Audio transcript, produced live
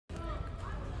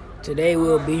Today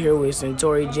we'll be here with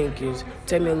Centauri Jenkins.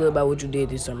 Tell me a little about what you did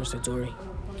this summer, Centauri.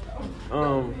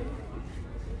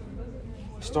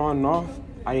 Starting off,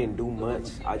 I didn't do much.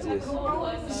 I just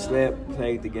slept,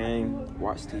 played the game,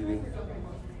 watched TV.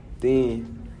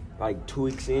 Then, like 2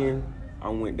 weeks in, I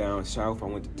went down south. I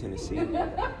went to Tennessee.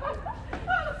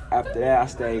 After that, I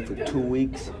stayed for 2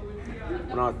 weeks.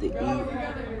 Went out to eat,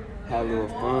 had a little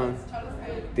fun.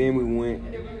 Then we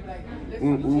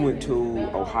went to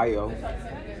Ohio.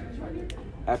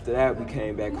 After that, we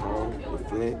came back home with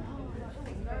Flint.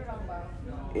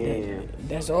 And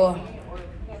That's all.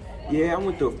 yeah, I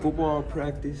went to a football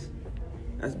practice.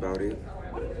 That's about it.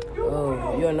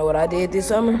 Oh, you don't know what I did this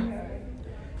summer?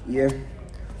 Yeah.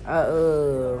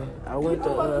 I went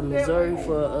to Missouri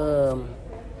for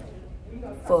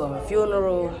a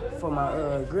funeral for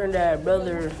my granddad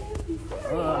brother.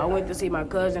 I went to see my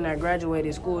cousin that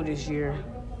graduated school this year.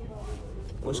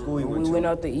 What school you went We to? went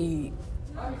out to eat.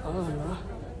 I don't know.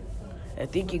 I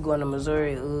think he going to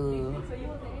Missouri,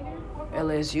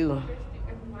 LSU.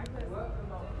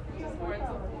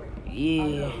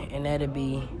 Yeah, and that'll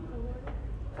be.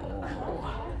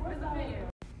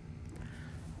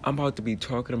 I'm about to be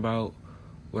talking about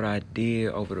what I did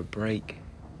over the break.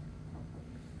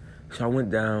 So I went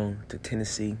down to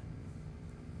Tennessee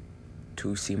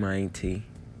to see my auntie.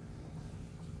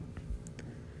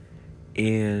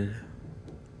 And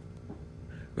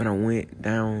when I went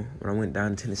down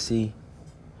to Tennessee,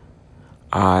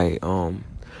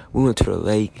 we went to the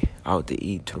lake, out to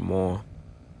eat, to the mall.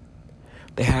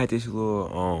 They had this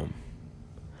little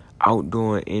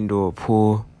outdoor indoor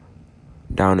pool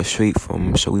down the street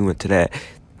from, so we went to that.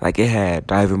 Like, it had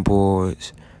diving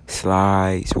boards,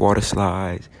 slides, water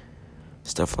slides,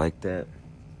 stuff like that.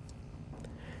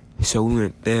 So we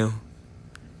went there,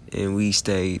 and we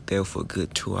stayed there for a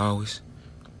good 2 hours.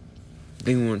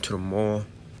 Then we went to the mall.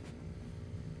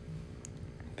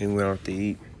 Then we went out to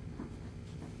eat.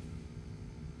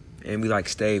 And we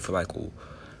stayed for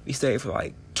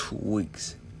 2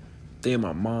 weeks. Then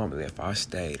my mom left. I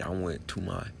stayed. I went to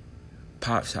my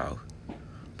pop's house.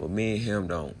 But me and him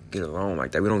don't get along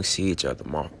like that. We don't see each other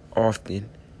more often.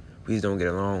 We just don't get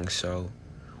along. So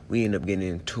we end up getting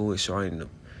into it. So I ended up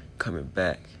coming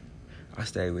back. I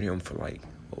stayed with him for a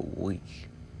week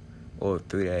or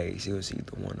 3 days. It was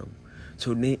either one of them.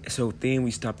 So then we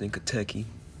stopped in Kentucky.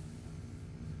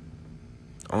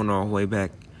 On our way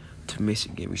back to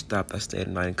Michigan, I stayed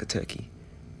the night in Kentucky.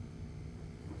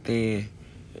 Then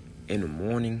in the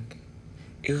morning,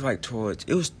 it was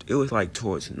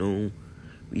towards noon.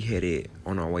 We headed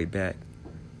on our way back,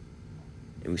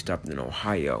 and we stopped in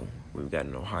Ohio. When we got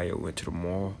in Ohio, we went to the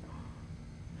mall.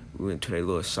 We went to their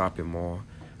little shopping mall.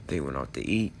 Then went out to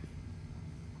eat,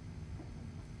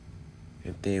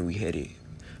 and then we headed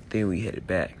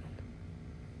back.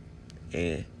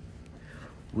 And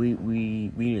we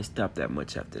didn't stop that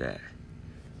much after that.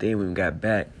 Then when we got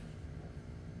back,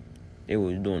 it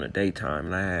was during the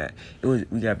daytime, and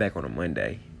we got back on a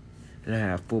Monday, and I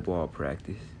had football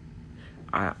practice.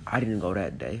 I didn't go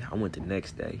that day. I went the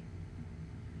next day.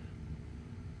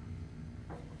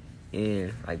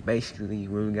 And basically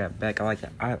when we got back, I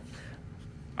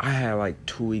had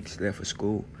 2 weeks left of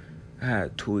school. I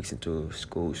had 2 weeks until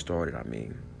school started,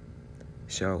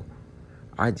 So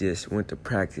I just went to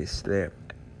practice,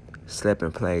 slept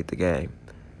and played the game.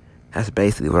 That's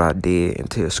basically what I did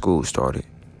until school started.